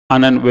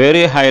On a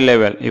very high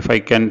level, if I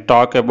can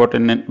talk about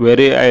in a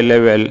very high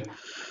level,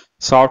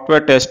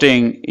 software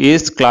testing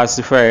is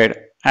classified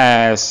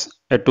as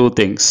two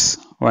things.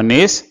 One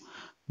is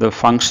the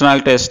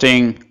functional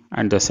testing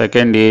and the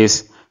second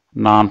is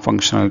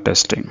non-functional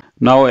testing.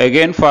 Now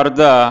again for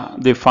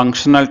the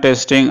functional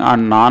testing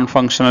and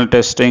non-functional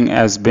testing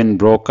has been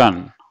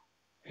broken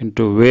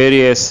into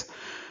various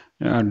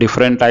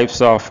different types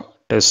of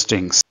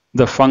testings.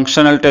 The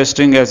functional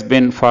testing has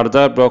been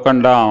further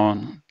broken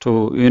down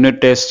to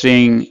unit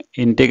testing,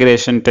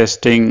 integration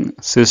testing,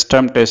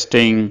 system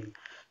testing,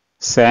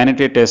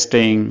 sanity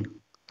testing,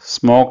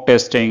 smoke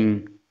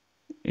testing,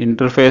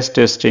 interface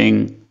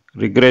testing,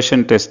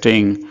 regression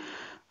testing,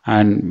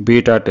 and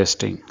beta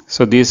testing.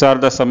 So these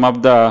are some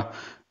of the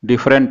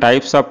different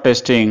types of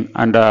testing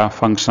under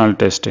functional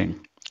testing.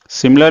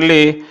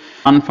 Similarly,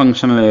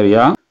 non-functional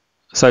area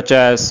such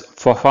as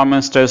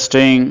performance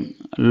testing,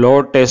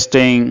 load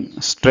testing,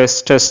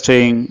 stress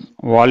testing,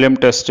 volume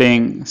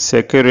testing,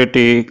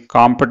 security,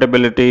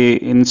 compatibility,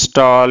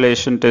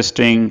 installation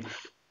testing,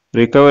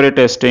 recovery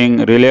testing,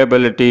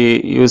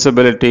 reliability,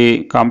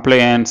 usability,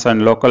 compliance,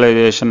 and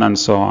localization, and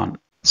so on.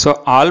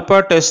 So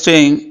alpha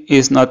testing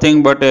is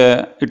nothing but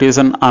it is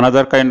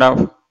another kind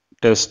of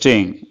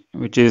testing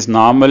which is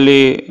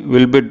normally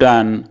will be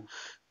done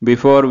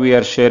before we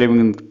are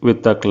sharing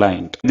with the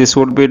client. This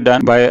would be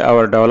done by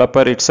our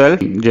developer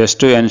itself just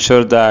to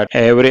ensure that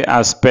every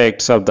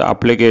aspects of the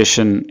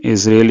application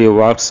is really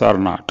works or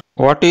not.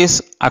 What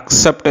is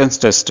acceptance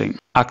testing?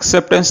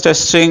 Acceptance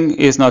testing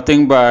is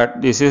nothing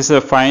but this is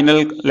a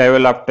final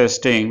level of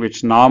testing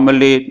which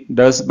normally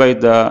does by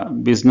the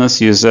business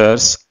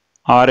users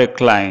or a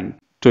client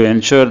to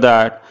ensure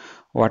that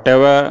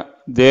whatever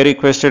they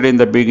requested in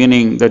the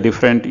beginning, the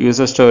different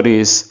user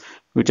stories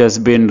which has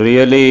been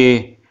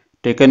really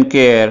taken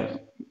care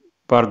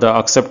for the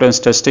acceptance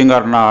testing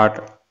or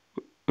not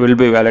will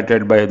be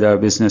validated by the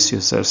business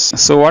users.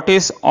 So what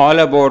is all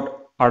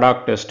about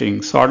Adhoc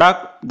testing? So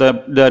Adhoc,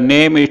 the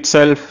name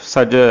itself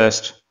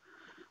suggests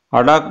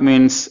Adhoc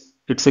means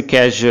it's a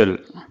casual.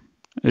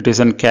 It is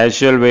a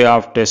casual way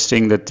of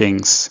testing the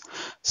things.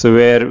 So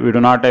where we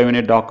do not have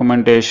any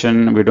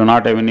documentation, we do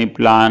not have any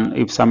plan.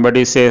 If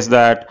somebody says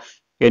that,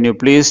 can you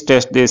please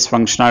test this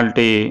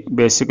functionality?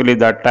 Basically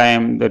that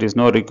time there is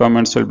no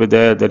requirements will be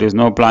there, there is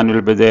no plan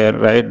will be there,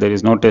 right? There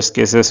is no test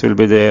cases will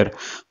be there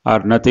or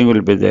nothing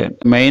will be there.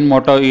 Main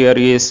motto here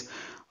is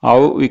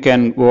how we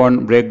can go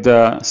and break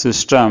the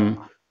system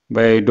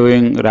by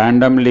doing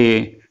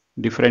randomly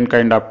different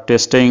kind of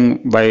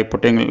testing by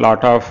putting a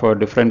lot of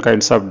different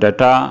kinds of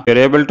data. If we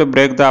are able to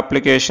break the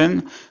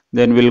application,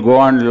 then we'll go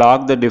and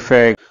log the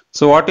defect.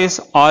 So what is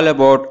all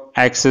about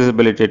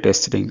accessibility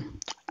testing?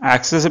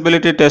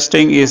 Accessibility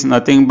testing is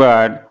nothing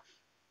but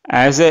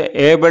as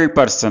a able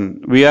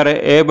person, we are a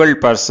able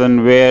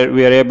person where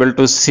we are able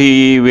to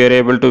see, we are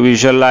able to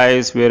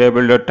visualize, we are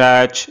able to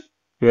touch,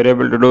 we are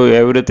able to do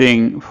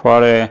everything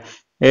for a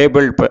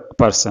able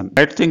person.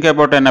 Let's think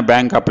about a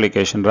bank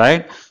application,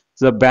 right?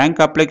 The bank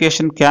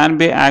application can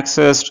be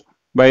accessed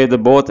by the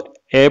both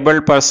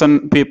able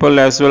person people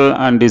as well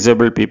and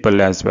disabled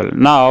people as well.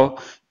 Now,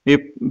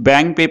 if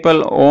bank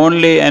people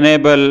only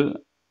enable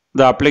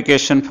the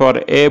application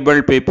for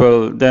able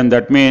people, then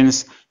that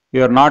means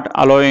you are not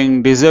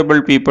allowing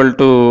disabled people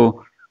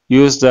to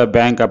use the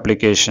bank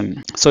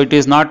application. So it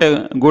is not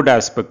a good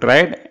aspect,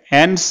 right?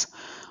 Hence,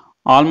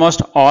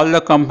 almost all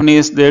the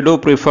companies, they do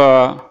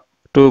prefer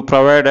to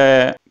provide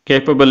a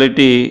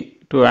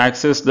capability to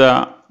access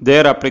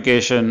their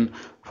application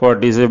for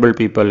disabled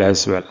people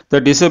as well.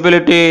 The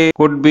disability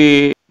could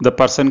be the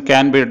person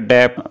can be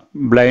deaf,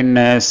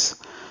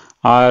 blindness,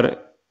 or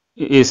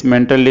is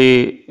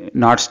mentally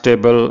not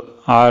stable,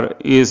 or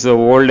is an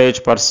old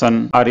age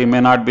person, or he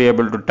may not be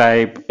able to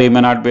type, he may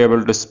not be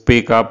able to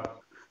speak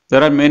up.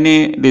 There are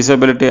many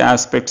disability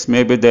aspects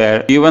may be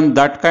there. Even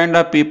that kind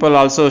of people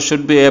also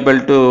should be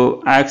able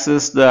to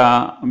access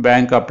the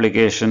bank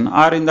application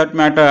or in that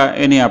matter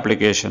any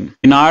application.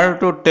 In order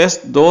to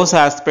test those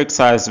aspects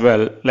as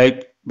well,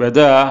 like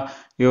whether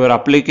your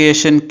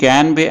application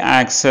can be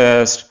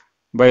accessed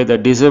by the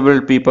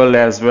disabled people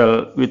as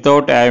well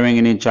without having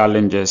any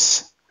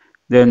challenges,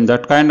 then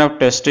that kind of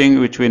testing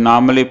which we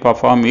normally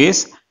perform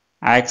is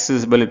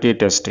accessibility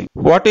testing.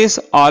 What is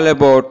all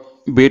about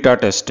beta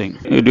testing?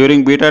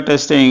 During beta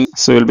testing,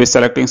 so we'll be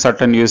selecting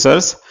certain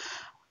users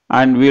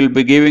and we'll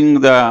be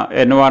giving the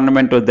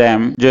environment to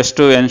them just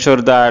to ensure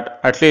that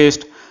at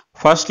least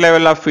first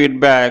level of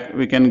feedback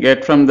we can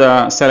get from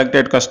the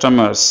selected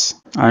customers,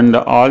 and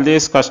all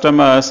these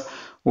customers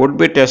would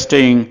be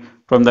testing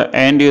from the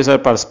end user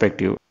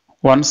perspective.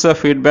 Once the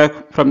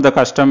feedback from the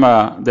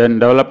customer, then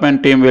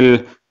development team will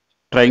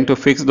trying to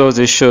fix those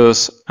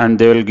issues and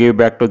they will give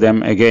back to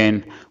them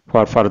again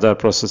for further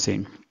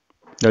processing.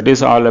 That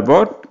is all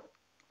about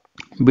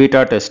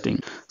beta testing.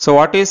 So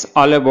what is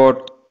all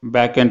about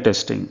backend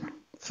testing?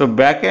 So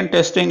backend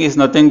testing is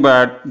nothing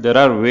but there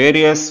are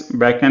various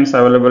backends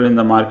available in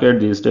the market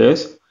these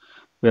days.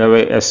 We have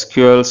a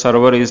SQL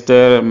server is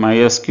there,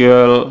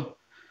 MySQL,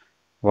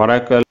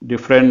 Oracle,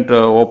 different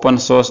open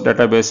source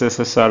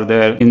databases are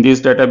there. In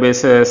these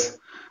databases,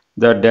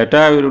 the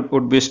data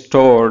would be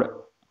stored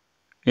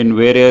in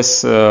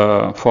various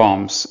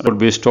forms. It would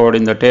be stored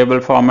in the table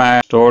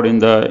format, stored in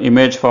the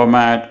image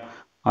format,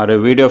 or a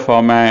video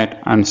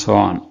format, and so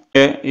on.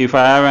 If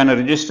I have a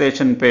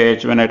registration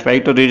page, when I try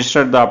to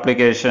register the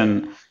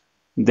application,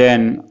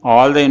 then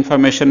all the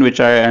information which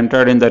I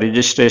entered in the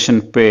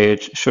registration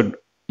page should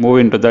move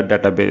into the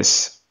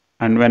database.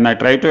 And when I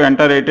try to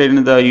enter it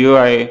in the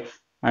UI,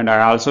 and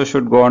I also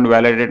should go and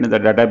validate in the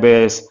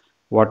database,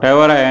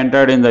 whatever I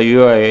entered in the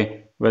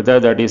UI, whether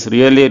that is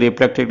really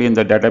reflected in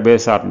the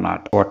database or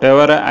not.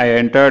 Whatever I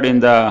entered in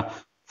the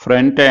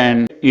front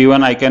end,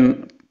 even I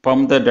can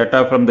pump the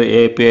data from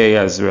the API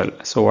as well.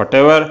 So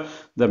whatever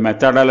the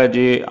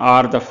methodology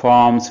or the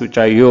forms which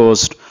I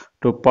used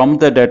to pump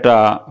the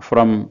data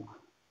from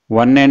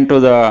one end to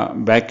the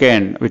back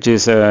end, which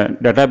is a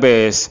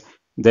database,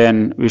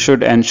 then we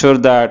should ensure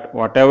that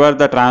whatever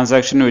the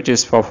transaction which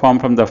is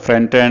performed from the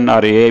front end or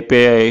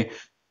API,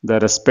 the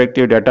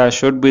respective data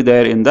should be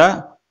there in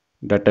the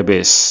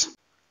database.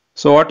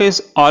 So what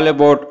is all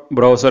about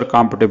browser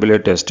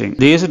compatibility testing?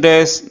 These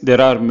days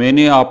there are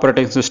many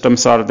operating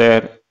systems are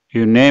there.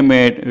 You name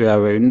it, we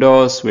have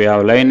Windows, we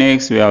have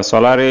Linux, we have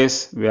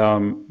Solaris, we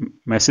have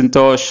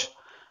Macintosh,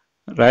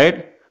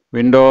 right?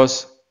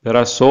 Windows, there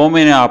are so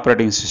many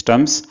operating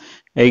systems.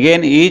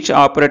 Again, each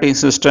operating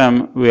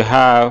system we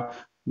have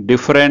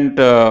different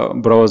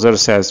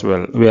browsers as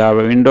well. We have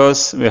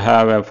Windows, we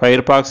have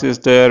Firefox is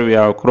there, we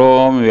have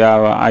Chrome, we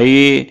have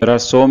IE. There are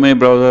so many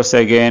browsers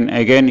again.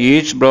 Again,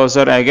 each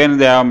browser, again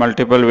they have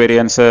multiple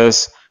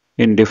variances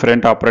in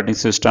different operating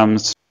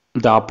systems.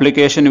 The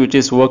application which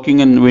is working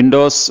in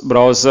Windows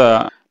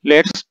browser,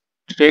 let's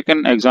take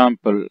an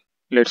example.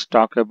 Let's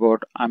talk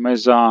about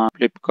Amazon,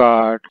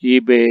 Flipkart,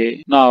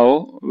 eBay.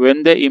 Now,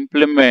 when they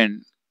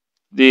implement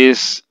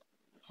this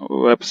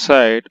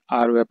website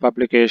or web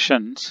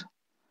applications,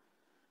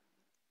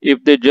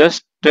 if they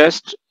just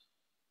test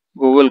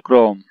Google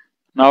Chrome,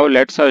 now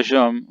let's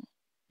assume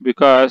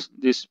because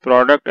this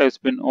product has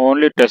been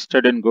only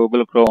tested in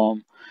Google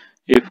Chrome,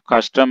 if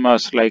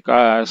customers like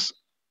us,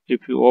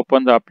 if you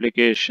open the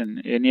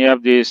application, any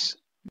of these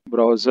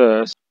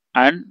browsers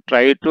and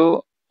try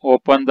to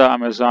open the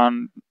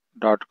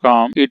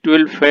Amazon.com, it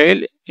will fail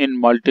in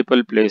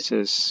multiple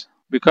places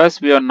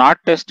because we are not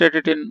tested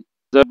it in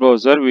the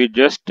browser, we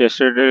just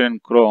tested it in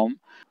Chrome.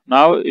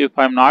 Now, if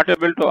I'm not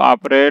able to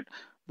operate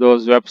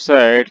those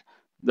websites,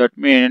 that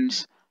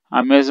means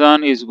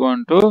Amazon is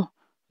going to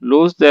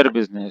lose their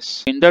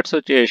business. In that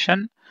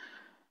situation,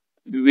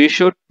 we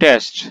should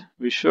test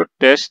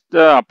the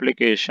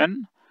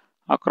application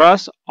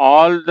across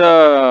all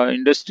the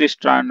industry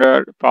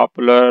standard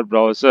popular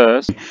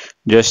browsers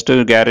just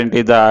to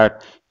guarantee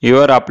that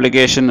your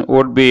application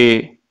would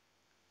be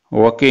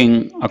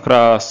working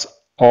across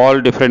all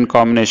different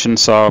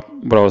combinations of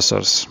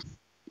browsers.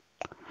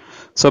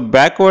 So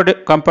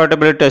backward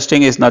compatibility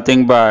testing is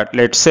nothing but,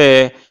 let's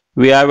say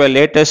we have a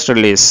latest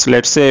release,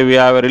 let's say we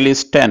have a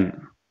release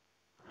 10.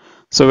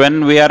 So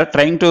when we are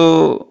trying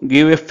to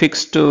give a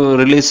fix to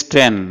release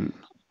 10,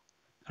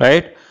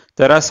 right?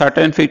 There are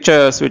certain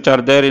features which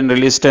are there in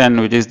release 10,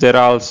 which is there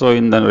also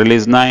in the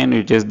release 9,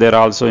 which is there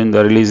also in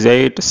the release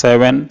 8,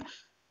 7.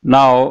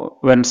 Now,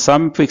 when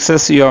some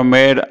fixes you have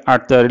made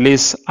at the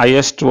release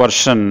highest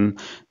version,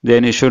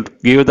 then you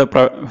should give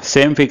the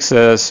same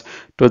fixes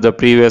to the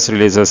previous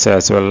releases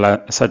as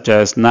well, such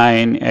as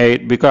 9,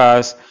 8,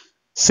 because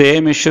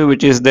same issue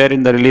which is there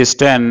in the release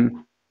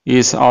 10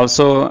 is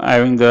also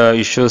having the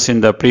issues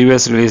in the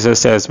previous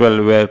releases as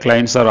well, where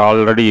clients are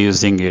already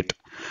using it.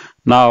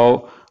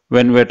 Now,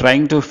 when we're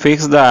trying to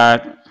fix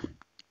that,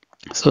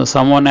 so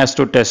someone has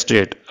to test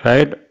it,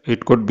 right?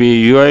 It could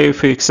be UI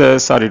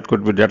fixes or it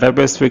could be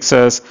database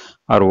fixes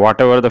or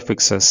whatever the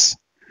fixes.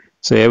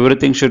 So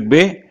everything should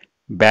be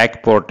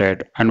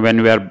backported. And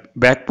when we are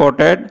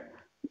backported,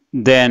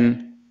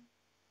 then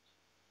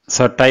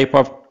so type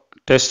of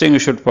testing you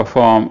should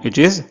perform, it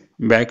is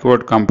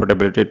backward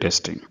compatibility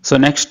testing. So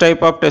next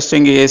type of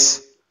testing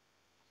is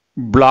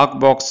black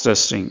box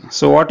testing.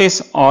 So what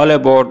is all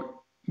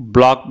about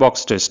black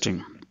box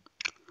testing?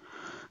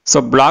 So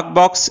black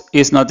box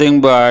is nothing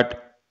but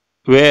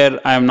where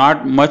I am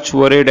not much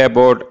worried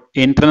about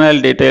internal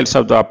details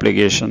of the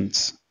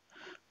applications.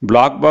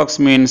 Black box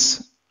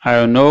means I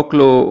have no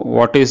clue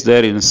what is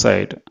there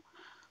inside.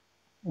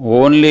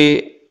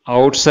 Only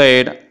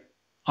outside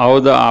how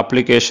the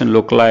application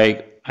look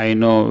like I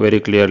know very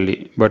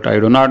clearly, but I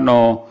do not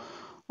know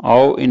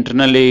how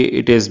internally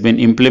it has been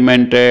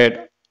implemented,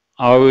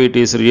 how it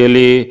is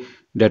really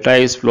data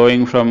is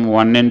flowing from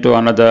one end to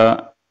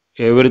another.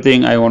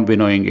 Everything I won't be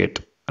knowing it,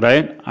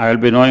 right? I will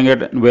be knowing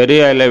it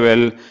very high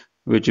level,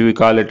 which we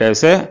call it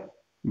as a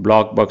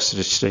black box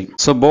testing.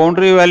 So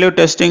boundary value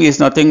testing is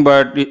nothing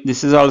but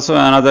this is also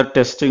another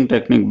testing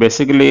technique.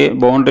 Basically,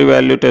 boundary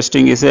value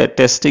testing is a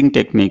testing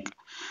technique.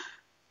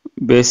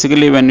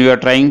 Basically, when you are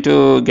trying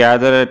to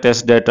gather a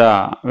test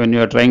data,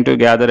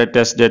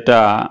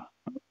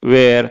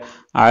 where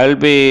I'll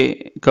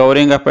be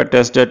covering up a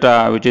test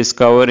data which is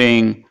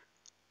covering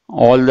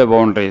all the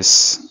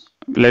boundaries.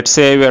 Let's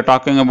say we are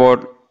talking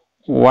about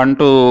 1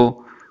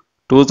 to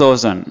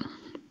 2000.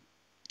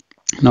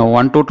 Now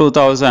 1 to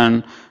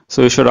 2000,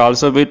 so you should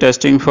also be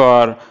testing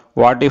for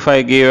what if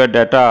I give a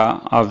data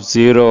of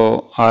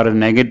 0 or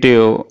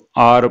negative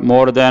or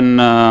more than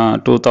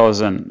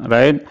 2000,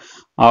 right?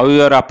 How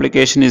your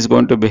application is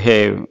going to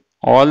behave.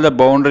 All the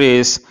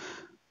boundaries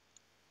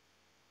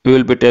we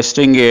will be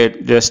testing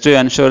it just to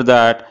ensure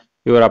that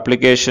your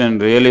application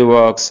really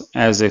works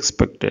as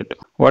expected.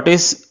 What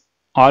is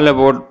all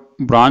about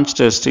branch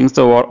testing?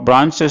 So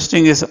branch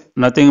testing is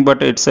nothing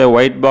but it's a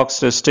white box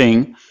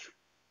testing.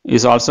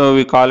 Is also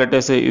we call it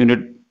as a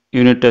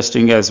unit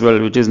testing as well,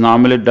 which is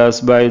normally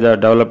does by the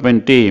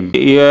development team.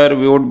 Here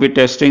we would be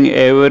testing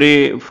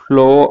every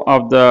flow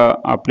of the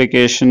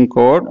application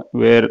code,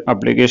 where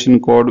application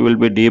code will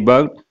be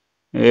debugged,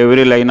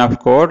 every line of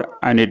code,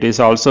 and it is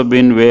also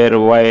been where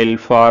while,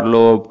 for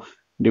loop,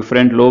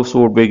 different loops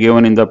would be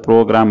given in the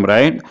program,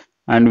 right?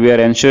 And we are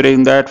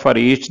ensuring that for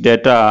each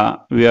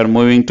data we are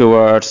moving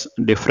towards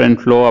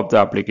different flow of the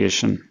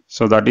application.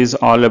 So that is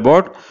all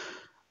about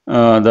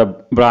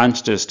the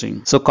branch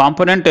testing. So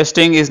component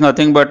testing is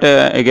nothing but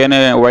again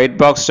a white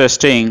box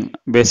testing.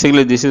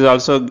 Basically this is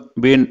also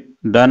being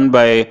done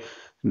by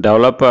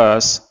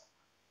developers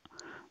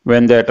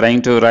when they are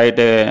trying to write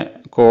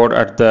a code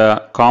at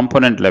the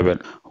component level.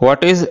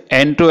 What is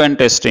end-to-end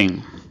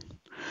testing?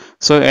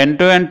 So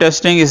end-to-end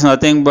testing is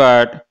nothing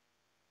but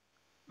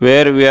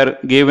where we are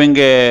giving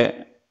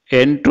a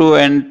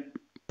end-to-end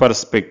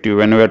perspective.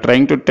 When we are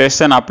trying to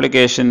test an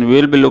application, we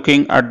will be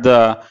looking at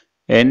the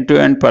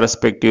end-to-end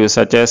perspective,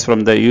 such as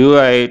from the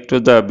UI to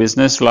the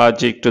business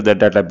logic to the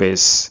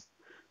database,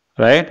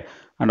 right?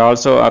 And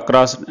also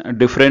across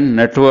different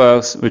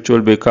networks which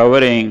will be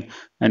covering,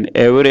 and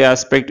every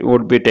aspect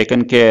would be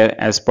taken care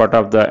as part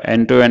of the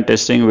end-to-end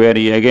testing, where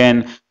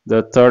again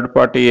the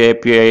third-party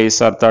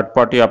APIs or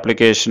third-party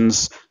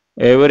applications,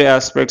 every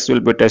aspects will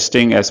be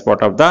testing as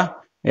part of the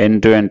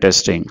end-to-end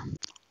testing.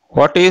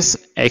 What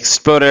is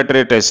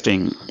exploratory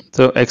testing?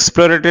 So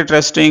exploratory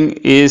testing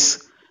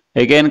is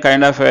again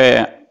kind of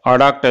a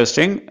Adhoc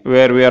testing,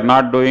 where we are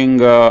not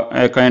doing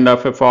a kind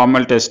of a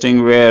formal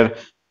testing where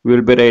we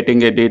will be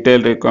writing a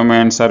detailed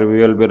requirements or we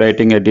will be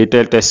writing a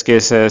detailed test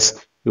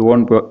cases. You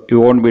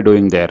won't be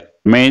doing there.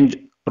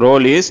 Main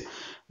role is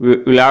we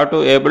will have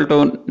to able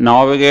to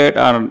navigate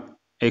or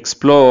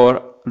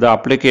explore the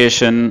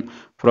application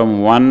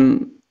from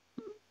one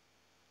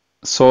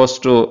source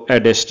to a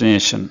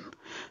destination.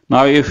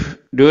 Now if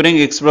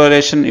during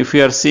exploration, if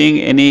you are seeing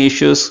any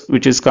issues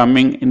which is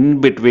coming in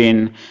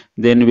between,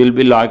 then we'll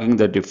be logging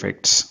the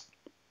defects.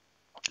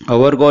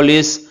 Our goal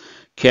is,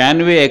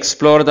 can we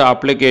explore the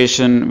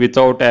application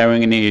without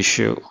having any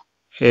issue?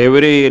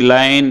 Every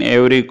line,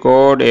 every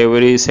code,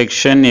 every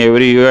section,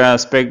 every UI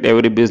aspect,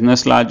 every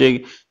business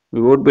logic,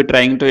 we would be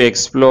trying to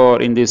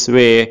explore in this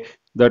way.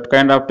 That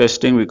kind of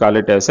testing we call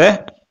it as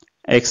a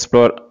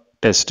explore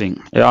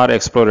testing or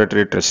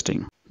exploratory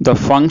testing. The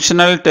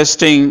functional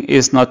testing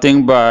is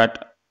nothing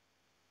but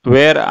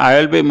where I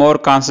will be more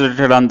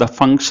concentrated on the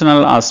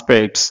functional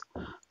aspects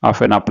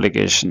of an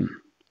application,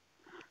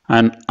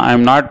 and I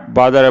am not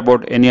bothered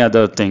about any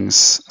other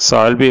things. So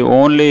I'll be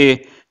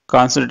only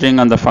concentrating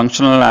on the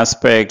functional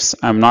aspects.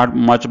 I'm not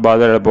much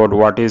bothered about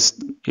what is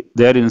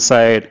there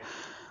inside,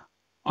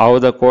 how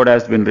the code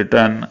has been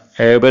written,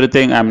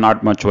 everything I'm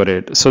not much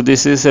worried. So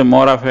this is a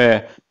more of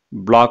a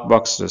black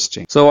box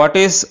testing. So what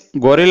is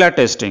gorilla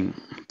testing?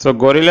 So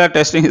gorilla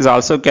testing is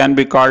also can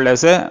be called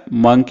as a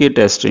monkey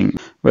testing,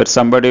 where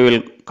somebody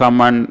will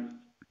come and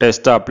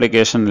test the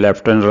application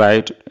left and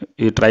right.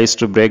 He tries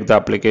to break the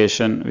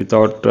application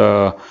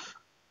without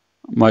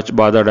much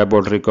bothered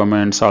about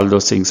requirements, all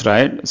those things,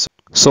 right?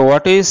 So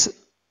what is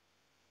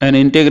an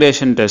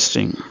integration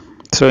testing?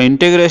 So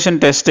integration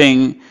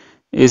testing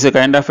is a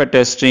kind of a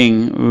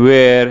testing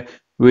where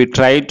we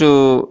try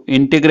to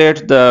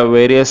integrate the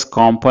various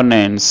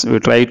components. We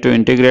try to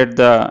integrate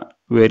the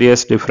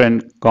various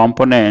different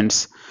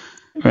components.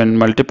 When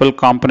multiple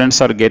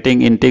components are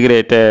getting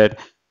integrated,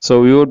 so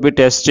we would be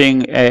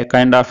testing a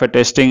kind of a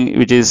testing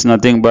which is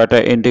nothing but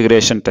a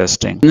integration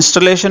testing.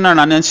 Installation and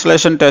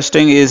uninstallation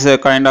testing is a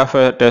kind of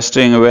a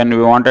testing when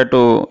we wanted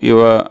to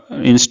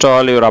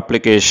install your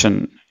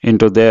application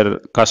into their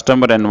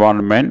customer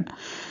environment.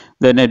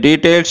 Then a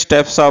detailed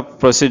steps of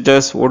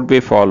procedures would be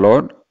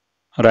followed,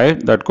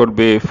 right? That could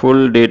be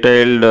full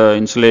detailed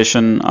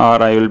installation,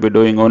 or I will be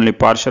doing only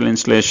partial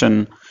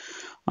installation,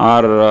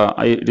 or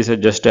it is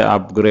just an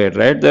upgrade,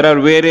 right? There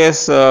are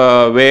various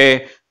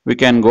way we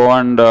can go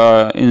and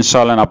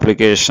install an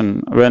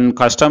application. When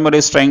customer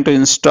is trying to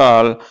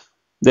install,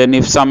 then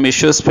if some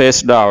issues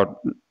faced out,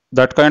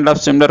 that kind of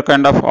similar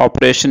kind of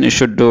operation you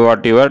should do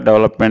at your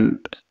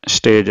development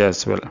stage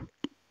as well,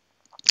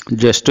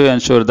 just to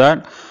ensure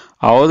that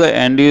how the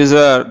end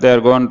user they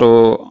are going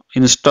to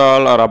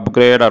install or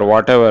upgrade or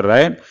whatever,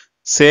 right?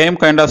 Same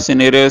kind of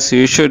scenarios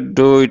you should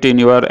do it in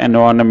your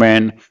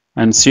environment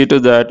and see to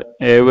that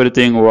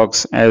everything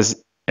works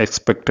as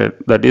expected.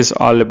 That is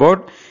all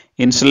about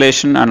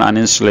installation and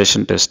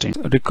uninstallation testing.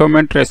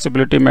 Requirement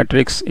traceability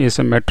matrix is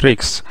a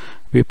matrix.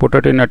 We put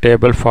it in a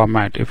table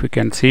format. If you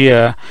can see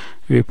here,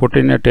 we put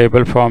in a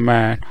table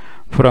format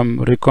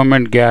from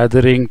requirement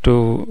gathering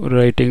to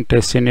writing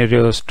test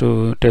scenarios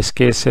to test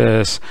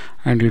cases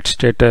and its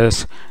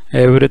status.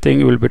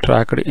 Everything will be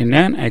tracked in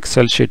an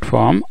Excel sheet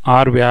form,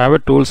 or we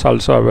have tools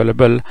also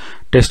available.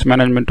 Test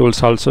management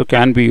tools also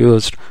can be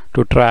used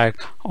to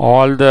track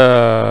all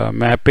the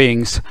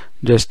mappings,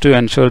 just to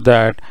ensure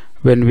that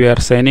when we are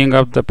signing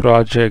up the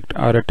project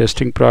or a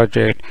testing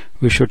project,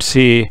 we should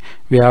see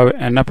we have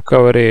enough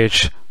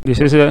coverage. This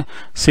is a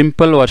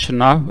simple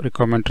version of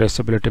requirement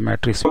traceability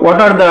matrix. What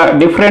are the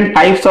different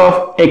types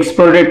of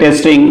exploratory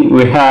testing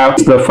we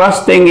have? The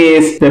first thing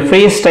is the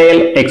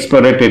freestyle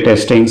exploratory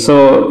testing.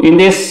 So in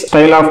this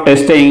style of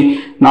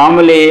testing,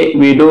 normally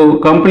we do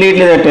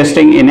completely the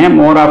testing in a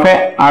more of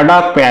a ad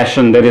hoc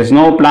fashion. There is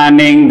no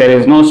planning, there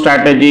is no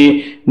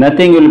strategy,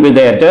 nothing will be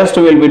there. Just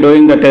we will be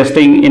doing the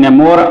testing in a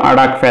more ad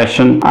hoc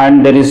fashion,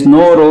 and there is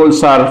no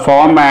rules or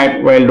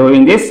format while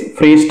doing this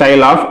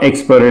freestyle of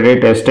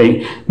exploratory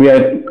testing. We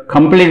are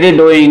completely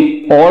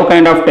doing all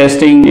kind of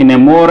testing in a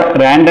more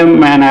random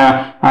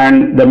manner,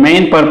 and the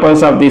main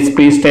purpose of this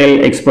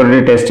freestyle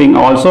exploratory testing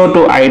also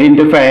to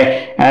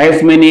identify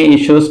as many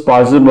issues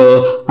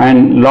possible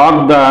and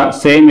log the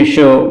same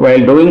issue while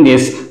doing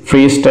this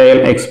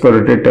freestyle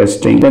exploratory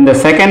testing. Then the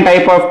second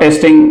type of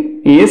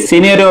testing is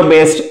scenario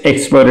based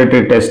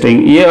exploratory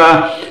testing.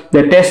 Here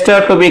the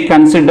tester to be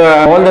consider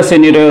all the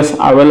scenarios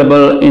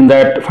available in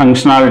that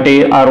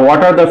functionality, or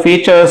what are the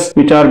features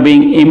which are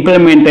being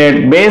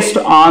implemented. Based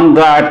on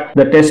that,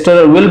 the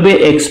tester will be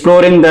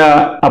exploring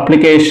the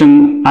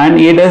application, and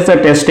he does the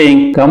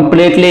testing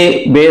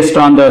completely based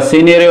on the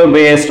scenario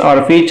based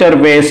or feature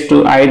based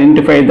to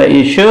identify the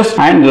issues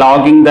and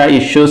logging the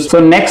issues. So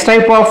next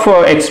type of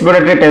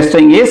exploratory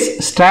testing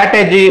is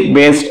strategy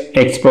based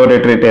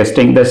exploratory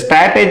testing. The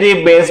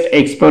strategy based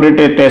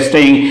exploratory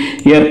testing,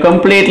 here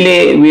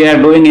completely we are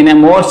doing in a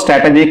more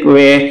strategic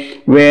way,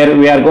 where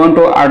we are going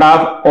to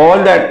adopt all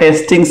the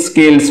testing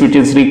skills which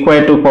is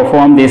required to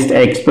perform this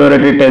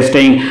exploratory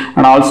testing,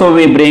 and also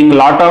we bring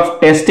lot of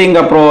testing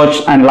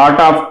approach and lot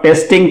of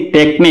testing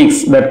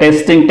techniques. The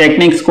testing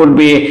techniques could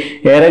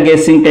be error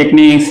guessing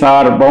techniques,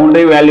 or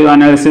boundary value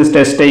analysis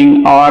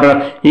testing,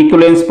 or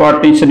equivalence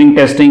partitioning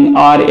testing,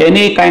 or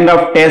any kind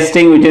of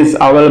testing which is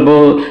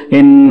available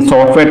in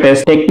software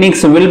test.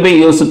 Techniques will be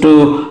used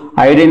to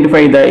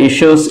identify the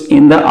issues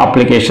in the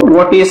application.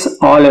 What is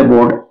all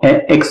about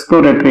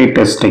exploratory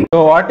testing?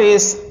 So what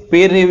is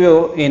peer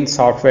review in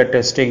software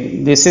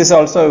testing? This is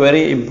also a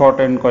very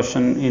important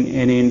question in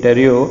any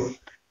interview.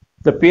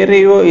 The peer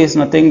review is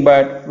nothing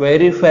but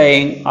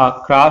verifying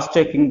or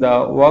cross-checking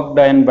the work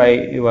done by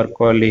your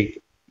colleague.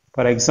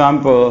 For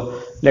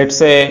example, let's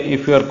say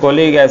if your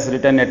colleague has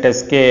written a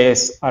test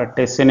case or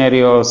test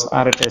scenarios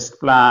or a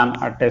test plan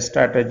or test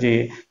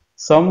strategy,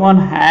 someone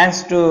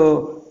has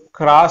to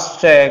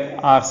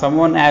cross-check, or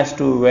someone has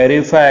to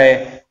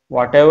verify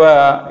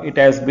whatever it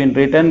has been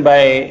written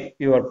by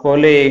your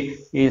colleague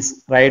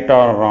is right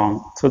or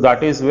wrong. So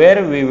that is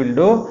where we will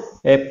do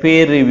a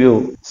peer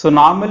review. So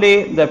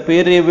normally the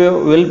peer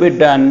review will be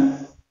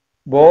done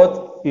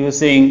both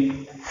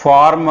using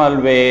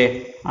formal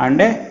way and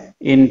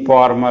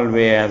informal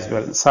way as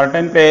well.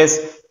 Certain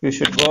place you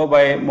should go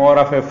by more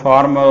of a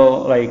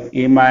formal, like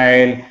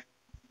email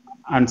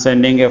and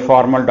sending a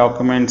formal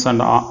documents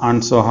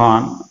and so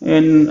on.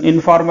 In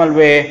informal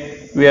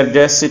way, we are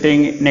just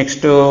sitting next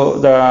to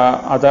the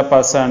other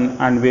person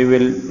and we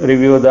will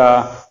review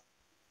the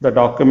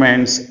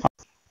documents.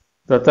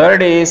 The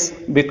third is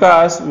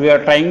because we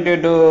are trying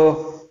to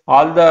do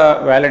all the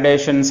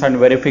validations and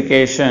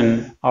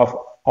verification of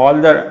all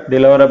the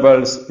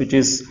deliverables which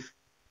is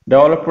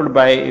developed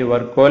by your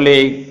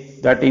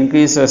colleague, that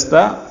increases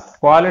the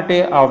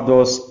quality of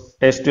those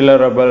test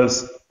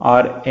deliverables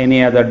or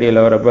any other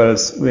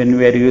deliverables when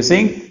we are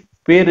using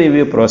peer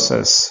review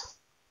process.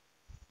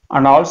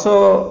 And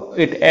also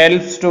it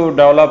helps to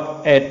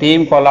develop a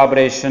team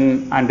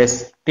collaboration and a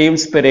team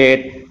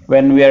spirit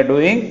when we are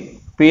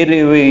doing peer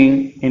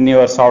reviewing in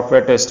your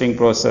software testing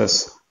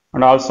process.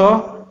 And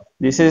also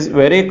this is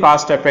very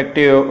cost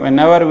effective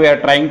whenever we are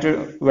trying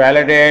to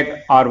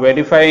validate or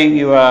verifying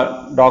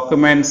your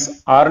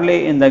documents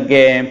early in the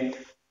game.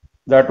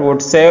 That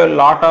would save a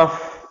lot of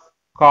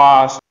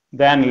cost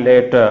than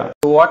later.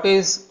 So what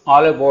is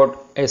all about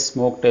a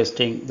smoke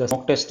testing? The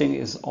smoke testing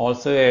is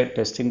also a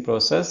testing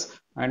process,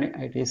 and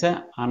it is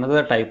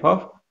another type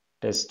of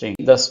testing.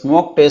 The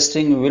smoke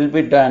testing will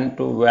be done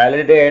to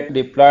validate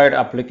deployed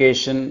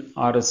application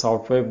or a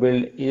software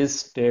build is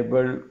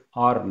stable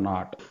or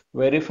not.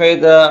 Verify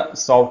the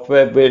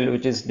software build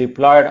which is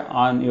deployed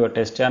on your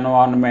test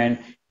environment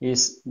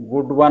is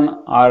good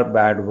one or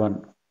bad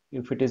one.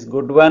 If it is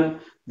good one,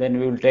 then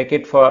we will take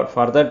it for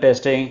further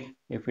testing.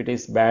 If it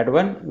is bad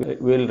one, we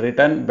will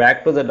return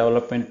back to the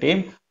development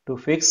team to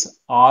fix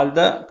all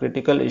the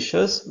critical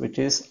issues which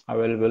is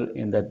available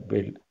in that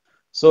build.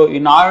 So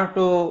in order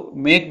to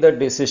make the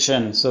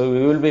decision, so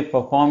we will be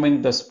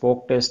performing the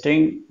spoke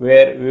testing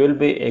where we will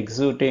be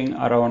executing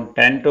around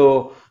 10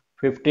 to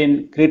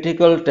 15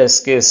 critical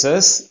test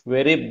cases,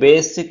 very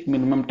basic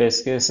minimum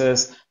test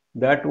cases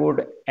that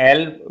would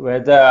help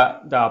whether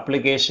the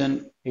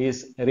application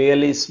is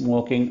really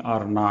smoking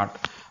or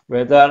not,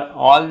 whether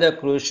all the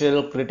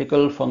crucial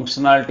critical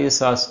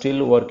functionalities are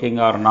still working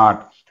or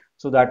not.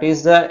 So that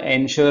is the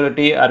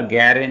ensurety or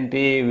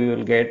guarantee we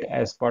will get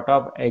as part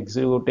of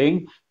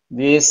executing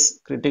this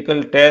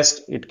critical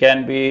test. It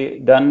can be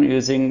done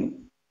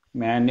using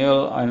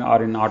manual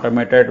or in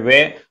automated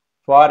way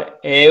for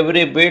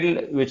every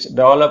build which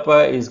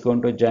developer is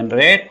going to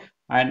generate,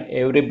 and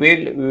every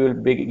build we will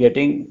be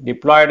getting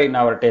deployed in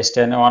our test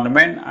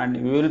environment,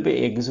 and we will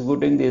be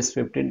executing these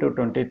 15 to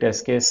 20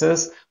 test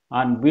cases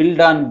on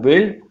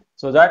build,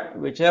 so that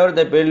whichever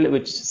the build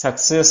which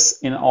success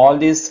in all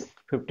these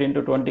 15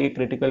 to 20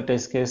 critical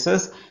test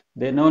cases,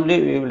 then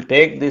only we will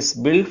take this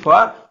build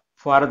for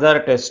further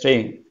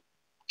testing.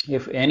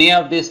 If any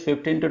of these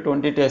 15 to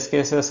 20 test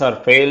cases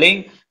are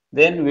failing,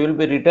 then we will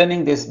be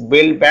returning this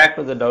build back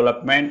to the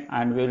development,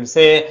 and we will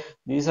say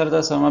these are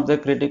the some of the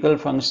critical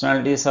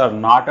functionalities are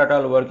not at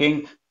all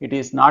working. It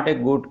is not a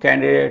good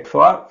candidate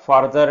for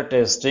further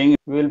testing.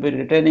 We will be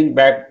returning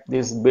back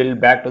this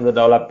build back to the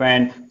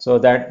development so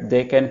that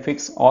they can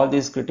fix all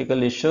these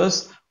critical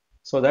issues,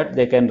 so that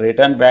they can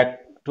return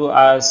back to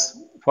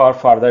us for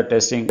further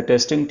testing. The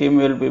testing team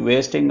will be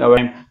wasting our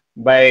time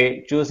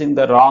by choosing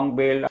the wrong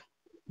build.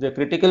 The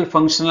critical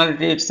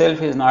functionality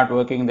itself is not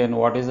working, then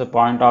what is the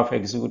point of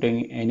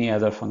executing any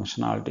other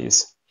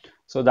functionalities?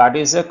 So that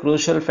is a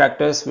crucial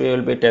factors we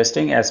will be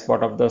testing as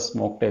part of the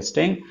smoke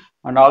testing.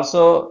 And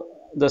also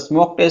the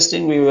smoke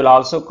testing, we will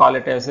also call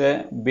it as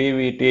a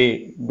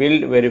BVT,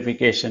 build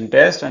verification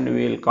test, and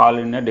we will call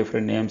in a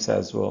different names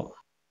as well.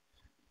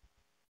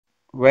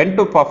 When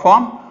to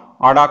perform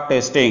Adhoc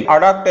testing?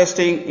 Adhoc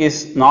testing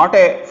is not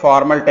a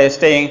formal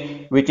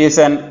testing, which is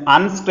an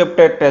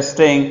unscripted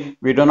testing.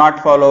 We do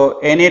not follow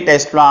any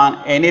test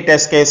plan, any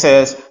test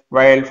cases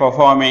while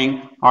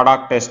performing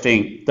Adhoc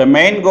testing. The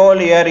main goal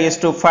here is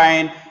to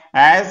find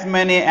as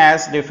many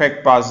as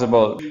defect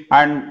possible,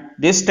 and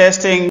this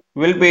testing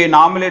will be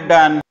normally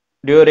done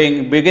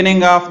during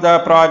beginning of the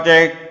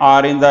project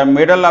or in the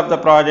middle of the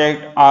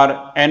project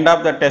or end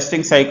of the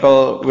testing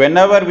cycle.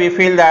 Whenever we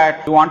feel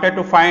that we wanted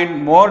to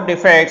find more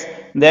defects,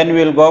 then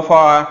we'll go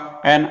for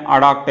an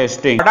Adhoc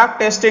testing. Adhoc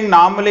testing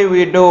normally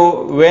we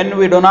do when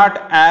we do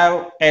not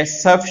have a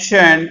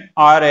sufficient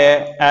or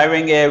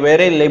having a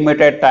very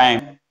limited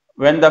time.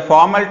 When the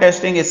formal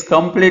testing is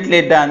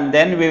completely done,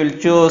 then we will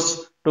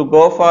choose to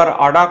go for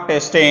Adhoc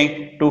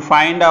testing to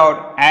find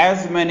out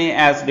as many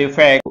as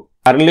defects.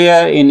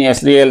 Earlier in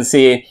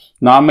SDLC,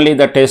 normally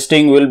the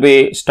testing will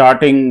be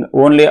starting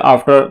only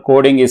after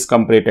coding is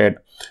completed.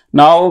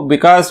 Now,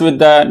 because with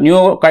the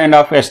new kind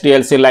of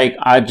SDLC like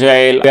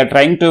Agile, we are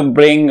trying to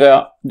bring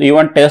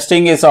even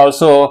testing is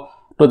also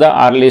to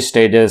the early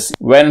stages.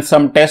 When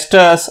some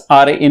testers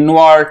are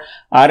involved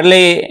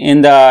early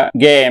in the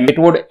game, it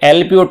would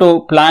help you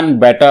to plan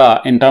better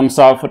in terms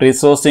of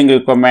resourcing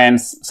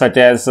requirements, such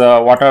as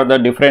what are the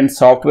different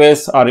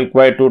softwares are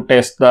required to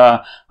test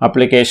the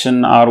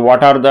application, or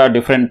what are the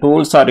different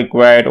tools are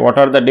required, what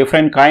are the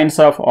different kinds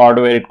of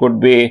hardware. It could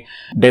be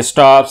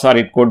desktops or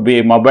it could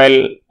be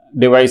mobile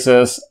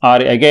devices, or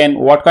again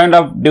what kind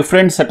of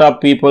different set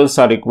of peoples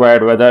are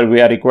required, whether we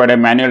are required a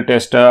manual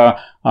tester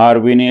or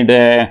we need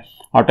a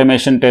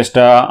automation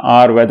tester,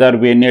 or whether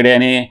we need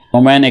any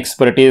domain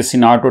expertise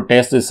in order to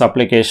test this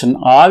application.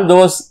 All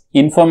those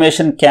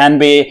information can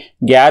be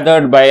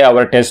gathered by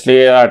our test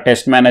lead or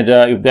test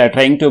manager if they are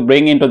trying to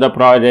bring into the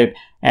project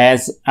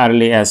as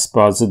early as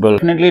possible.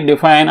 Definitely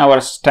define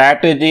our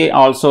strategy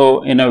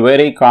also in a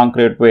very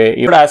concrete way.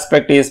 The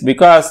aspect is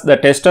because the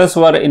testers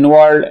were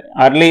involved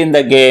early in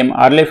the game,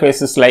 early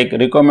phases like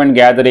requirement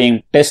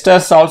gathering,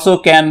 testers also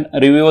can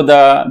review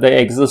the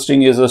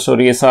existing user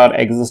stories or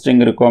existing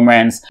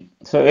requirements.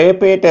 So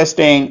API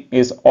testing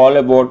is all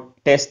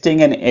about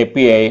testing an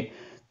API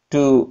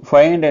to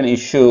find an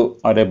issue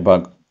or a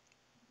bug.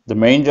 The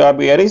main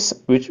job here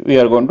is which we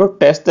are going to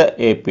test the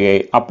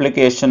API,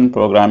 application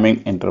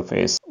programming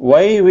interface.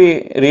 Why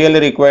we really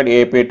require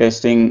API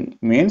testing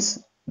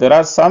means there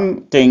are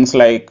some things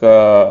like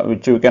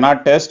which you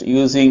cannot test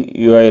using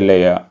UI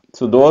layer.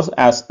 So those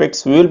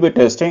aspects we will be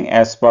testing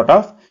as part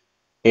of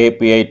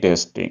API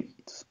testing.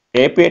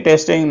 API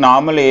testing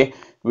normally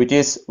which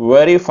is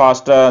very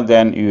faster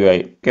than UI.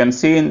 You can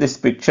see in this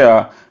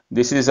picture,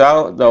 this is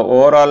how the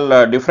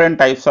overall different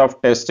types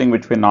of testing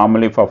which we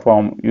normally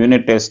perform: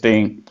 unit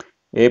testing,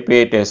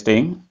 API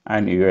testing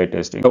and UI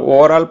testing. The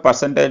overall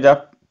percentage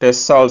of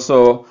tests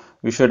also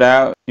we should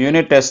have.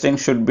 Unit testing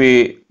should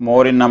be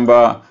more in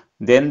number,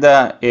 then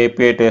the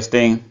API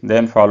testing,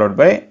 then followed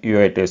by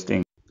UI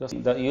testing. So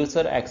the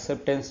user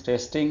acceptance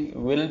testing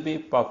will be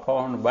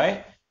performed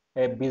by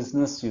a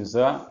business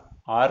user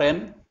or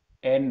an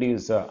end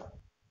user.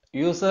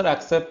 User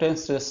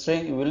acceptance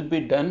testing will be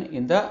done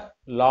in the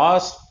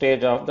last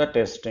stage of the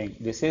testing.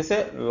 This is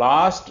a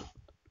last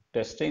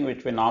testing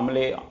which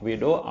we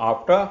do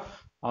after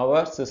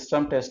our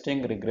system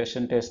testing,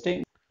 regression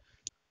testing.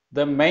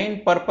 The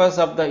main purpose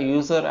of the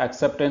user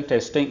acceptance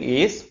testing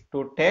is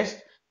to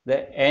test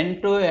the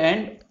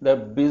end-to-end the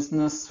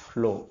business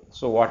flow.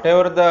 So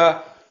whatever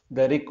the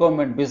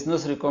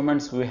business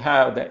requirements we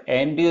have, the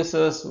end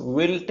users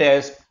will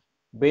test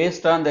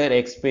based on their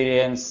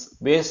experience,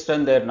 based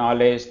on their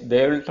knowledge.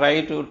 They will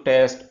try to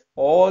test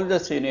all the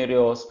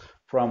scenarios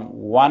from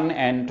one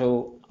end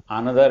to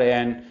another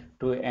end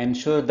to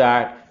ensure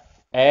that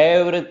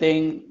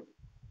everything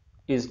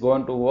is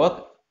going to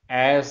work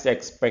as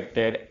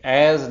expected,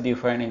 as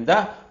defined in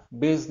the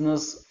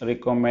business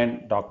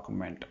requirement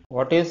document.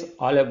 What is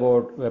all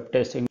about web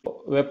testing?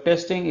 Web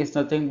testing is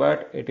nothing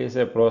but it is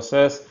a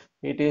process.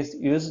 It is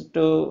used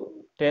to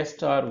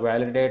test or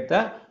validate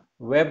the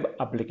web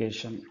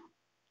application.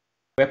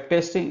 Web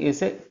testing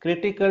is a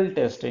critical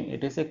testing.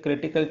 It is a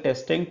critical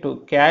testing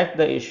to catch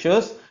the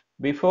issues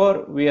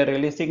before we are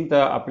releasing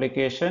the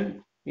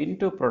application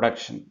into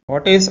production.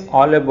 What is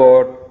all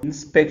about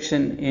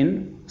inspection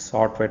in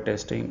software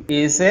testing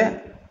is a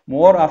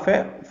more of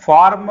a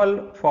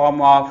formal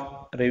form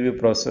of review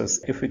process.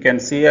 If you can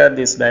see here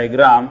this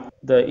diagram,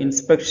 the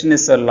inspection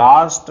is the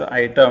last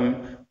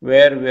item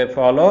where we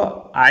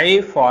follow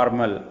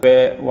formal.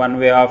 One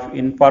way of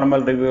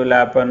informal review will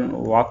happen,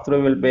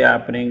 walkthrough will be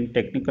happening,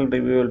 technical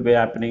review will be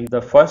happening.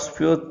 The first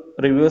few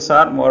reviews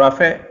are more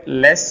of a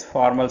less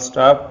formal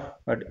stuff,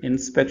 but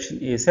inspection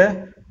is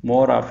a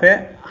more of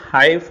a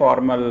high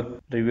formal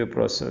review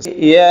process.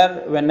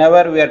 Here,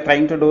 whenever we are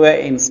trying to do an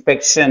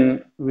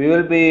inspection, we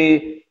will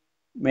be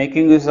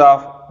making use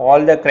of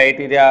all the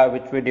criteria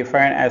which we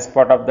define as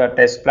part of the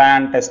test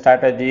plan, test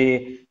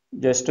strategy,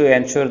 just to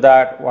ensure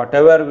that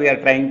whatever we are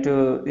trying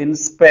to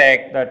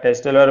inspect, the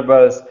test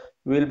deliverables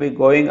will be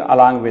going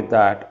along with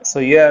that.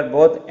 So here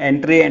both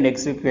entry and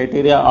exit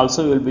criteria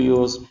also will be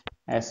used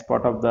as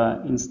part of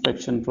the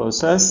inspection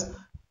process.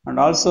 And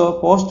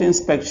also post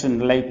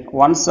inspection, like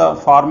once a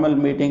formal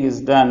meeting is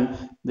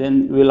done,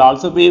 then we will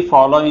also be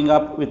following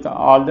up with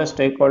all the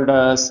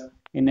stakeholders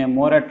in a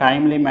more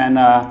timely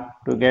manner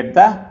to get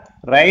the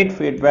right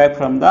feedback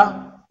from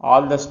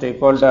all the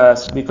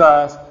stakeholders,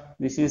 because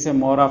this is a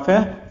more of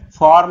a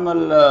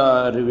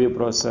formal review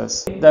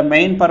process. The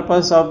main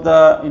purpose of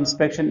the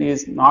inspection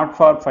is not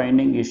for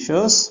finding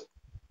issues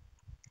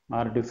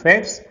or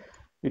defects.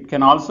 It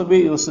can also be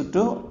used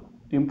to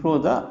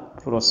improve the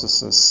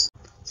processes.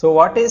 So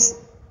what is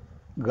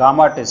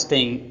gamma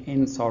testing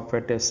in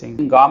software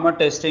testing? Gamma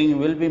testing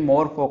will be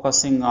more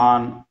focusing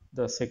on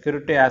the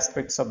security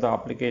aspects of the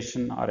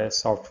application or a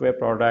software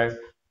product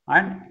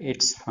and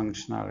its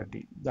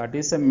functionality. That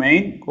is the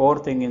main core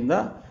thing in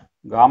the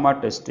gamma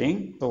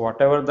testing. So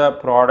whatever the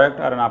product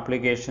or an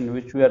application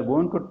which we are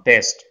going to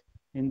test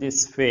in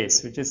this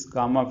phase, which is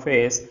gamma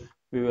phase,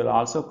 we will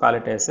also call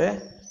it as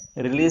a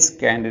release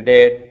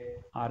candidate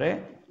or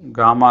a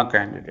gamma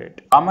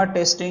candidate. Gamma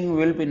testing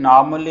will be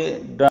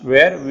normally done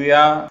where we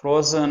are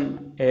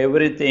frozen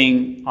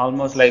everything,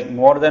 almost like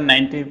more than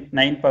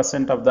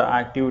 99% of the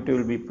activity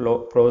will be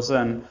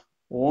frozen.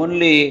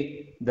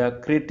 Only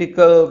the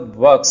critical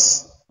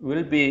works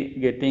will be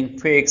getting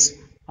fixed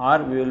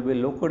or we will be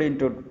looked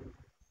into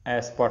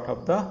as part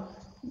of the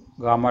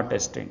gamma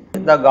testing.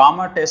 The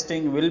gamma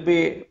testing will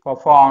be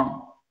performed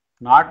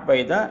not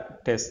by the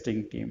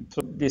testing team.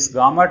 So this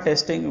gamma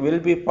testing will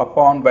be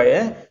performed by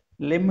a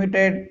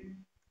limited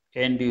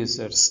end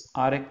users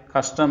or a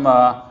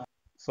customer,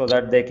 so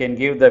that they can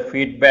give the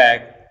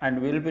feedback,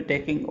 and we will be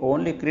taking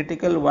only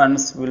critical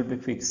ones will be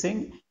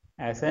fixing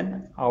as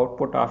an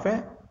output of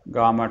a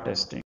gamma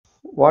testing.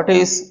 What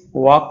is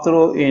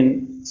walkthrough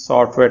in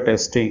software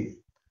testing?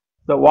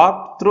 The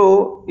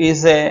walkthrough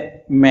is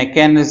a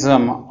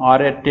mechanism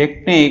or a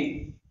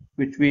technique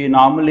which we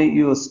normally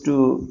use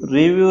to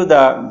review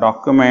the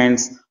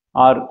documents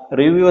or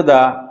review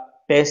the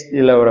test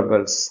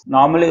deliverables.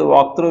 Normally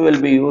walkthrough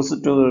will be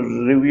used to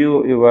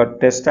review your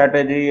test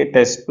strategy,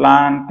 test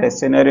plan, test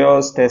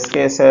scenarios, test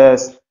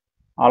cases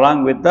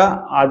along with the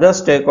other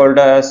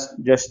stakeholders,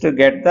 just to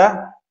get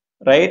the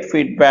right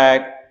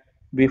feedback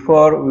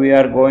before we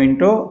are going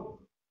to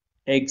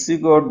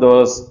execute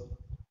those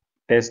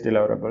test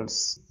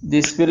deliverables.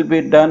 This will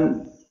be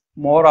done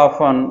more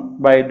often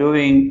by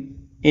doing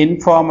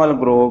informal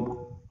group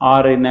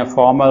or in a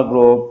formal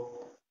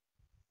group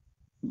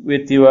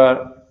with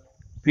your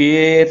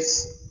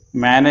peers,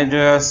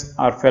 managers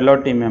or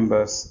fellow team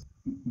members.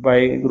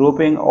 By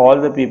grouping all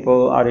the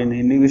people or in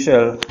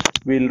individual,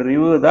 we'll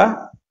review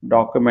the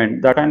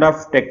document. That kind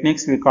of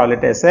techniques we call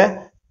it as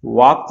a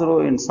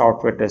walkthrough in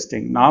software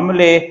testing.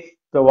 Normally,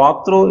 the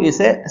walkthrough is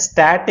a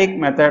static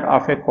method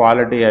of a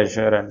quality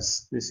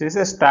assurance. This is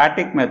a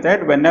static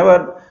method.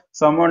 Whenever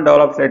someone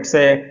develops, let's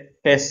say,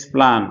 test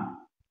plan,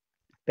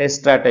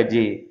 test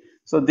strategy,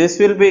 so this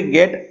will be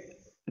get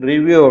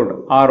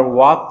reviewed or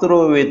walked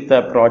through with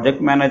the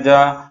project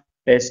manager,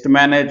 test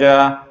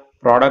manager,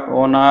 product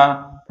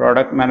owner,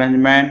 product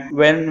management.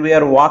 When we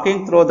are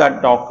walking through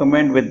that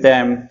document with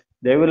them,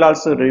 they will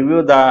also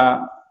review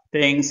the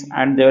things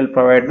and they will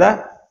provide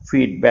the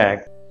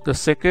feedback. The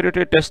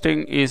security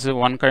testing is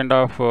one kind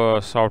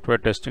of software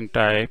testing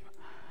type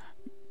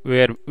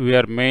where we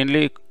are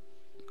mainly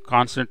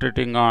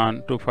concentrating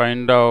on to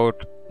find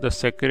out the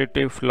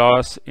security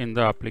flaws in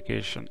the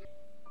application.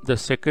 The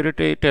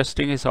security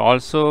testing is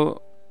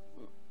also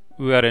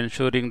we are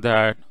ensuring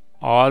that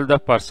all the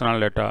personal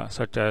data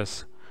such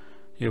as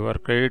your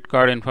credit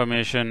card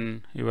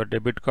information, your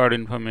debit card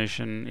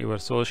information, your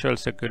social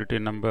security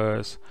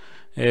numbers,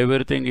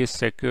 everything is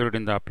secured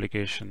in the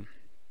application.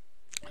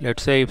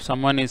 Let's say if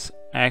someone is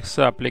access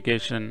the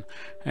application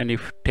and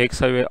if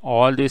takes away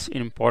all this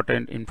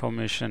important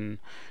information,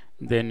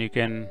 then you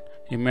can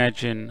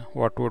imagine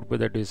what would be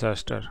the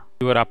disaster.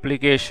 Your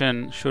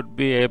application should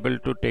be able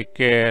to take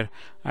care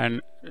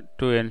and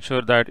to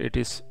ensure that it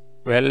is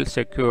well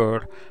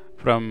secured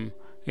from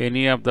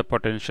any of the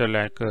potential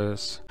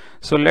hackers.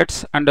 So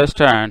let's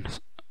understand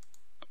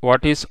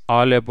what is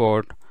all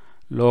about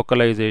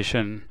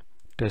localization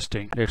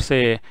testing. Let's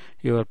say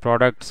your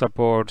product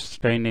supports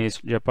Chinese,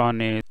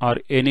 Japanese or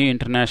any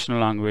international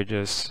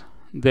languages.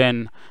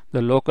 Then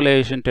the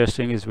localization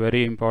testing is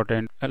very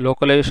important.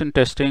 Localization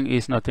testing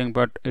is nothing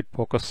but it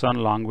focuses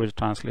on language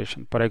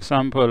translation. For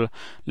example,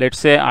 let's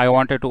say I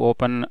wanted to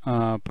open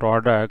a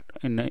product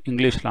in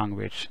English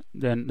language,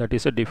 then that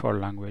is a default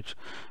language.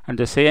 And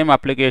the same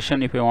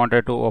application if you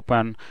wanted to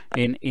open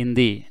in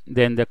Hindi,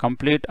 then the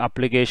complete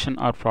application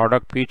or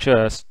product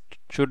features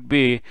should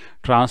be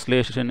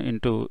translation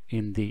into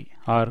Hindi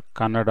or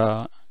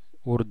Kannada,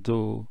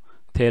 Urdu,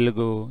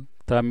 Telugu,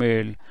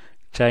 Tamil,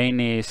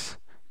 Chinese,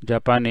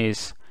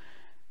 Japanese.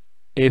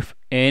 If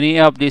any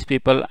of these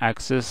people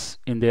access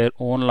in their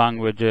own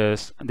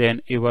languages,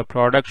 then your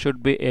product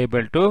should be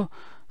able to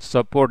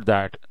support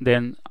that.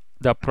 Then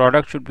the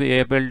product should be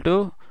able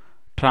to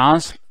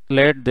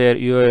translate their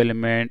UI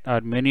element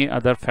or many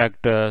other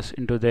factors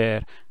into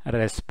their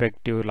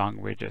respective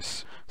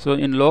languages. So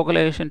in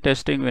localization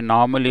testing, we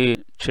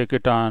normally check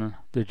it on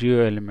the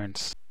geo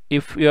elements.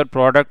 If your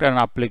product and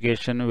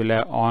application will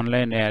have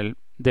online help,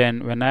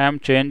 then when I am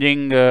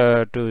changing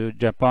to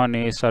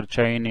Japanese or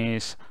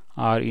Chinese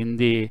or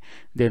Hindi,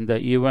 then the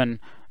even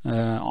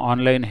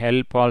online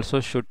help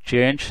also should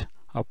change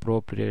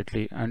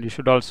appropriately, and you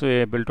should also be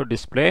able to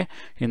display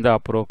in the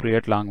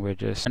appropriate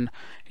languages. And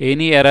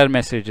any error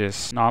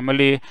messages,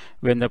 normally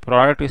when the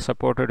product is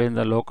supported in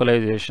the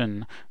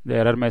localization, the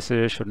error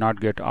messages should not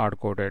get hard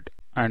coded,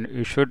 and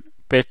you should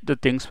fetch the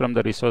things from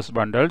the resource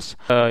bundles.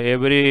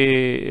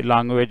 Every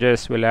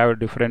languages will have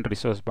different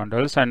resource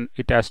bundles, and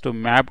it has to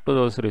map to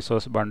those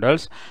resource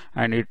bundles,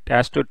 and it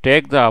has to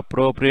take the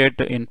appropriate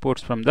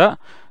inputs from the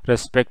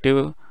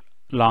respective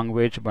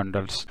language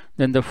bundles.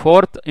 Then the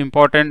fourth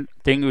important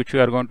thing which we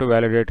are going to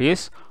validate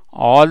is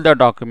all the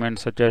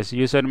documents such as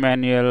user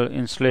manual,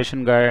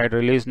 installation guide,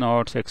 release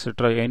notes,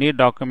 etc. Any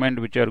document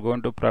which you are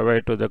going to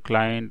provide to the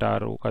client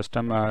or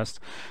customers,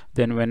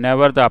 then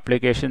whenever the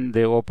application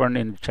they open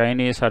in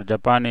Chinese or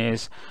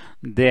Japanese,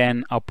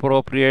 then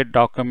appropriate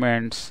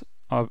documents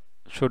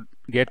should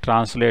get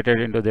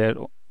translated into their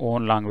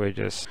own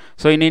languages.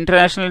 So in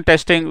international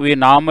testing, we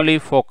normally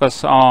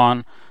focus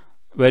on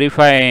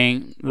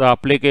verifying the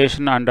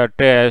application under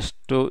test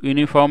to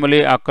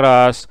uniformly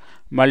across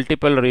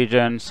multiple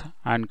regions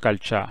and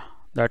culture.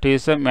 That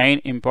is the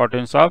main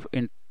importance of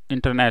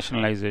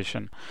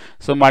internationalization.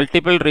 So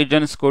multiple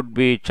regions could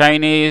be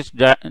Chinese,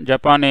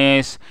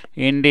 Japanese,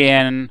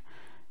 Indian,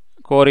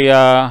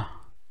 Korea,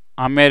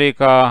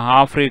 America,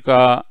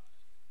 Africa.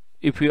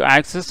 If you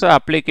access the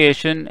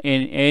application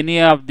in any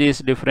of these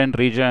different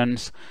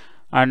regions,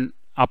 and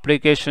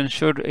application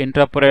should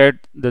interpret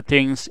the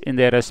things in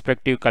their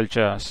respective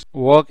cultures,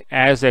 work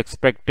as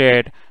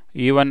expected,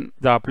 even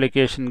the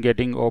application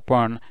getting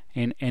open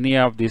in any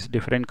of these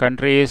different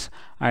countries,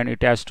 and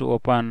it has to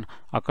open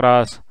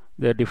across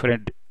the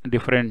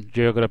different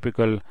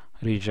geographical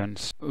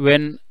regions.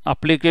 When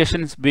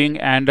applications being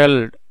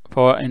handled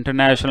for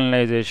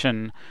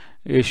internationalization,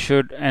 you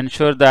should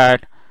ensure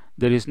that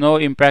there is no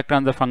impact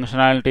on the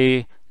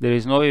functionality, there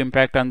is no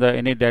impact on the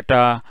any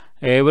data.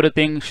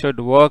 Everything should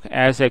work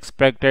as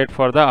expected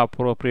for the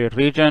appropriate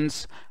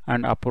regions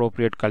and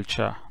appropriate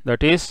culture.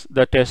 That is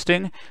the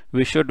testing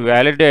we should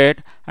validate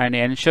and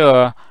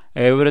ensure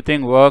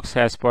everything works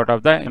as part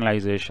of the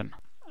internationalization.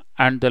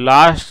 And the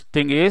last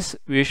thing is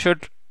we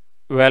should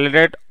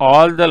validate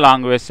all the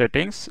language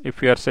settings.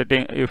 If you set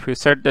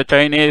the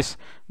Chinese,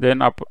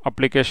 then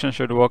application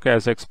should work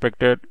as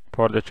expected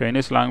for the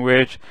Chinese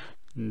language.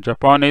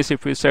 Japanese,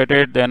 if we set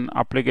it, then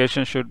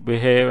application should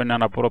behave in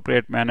an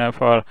appropriate manner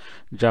for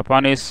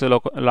Japanese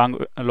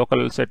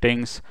local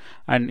settings,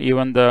 and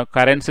even the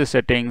currency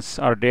settings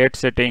or date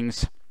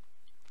settings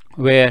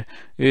where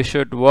you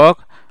should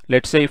work.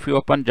 Let's say if you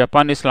open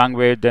Japanese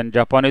language, then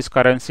Japanese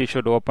currency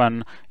should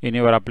open in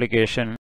your application.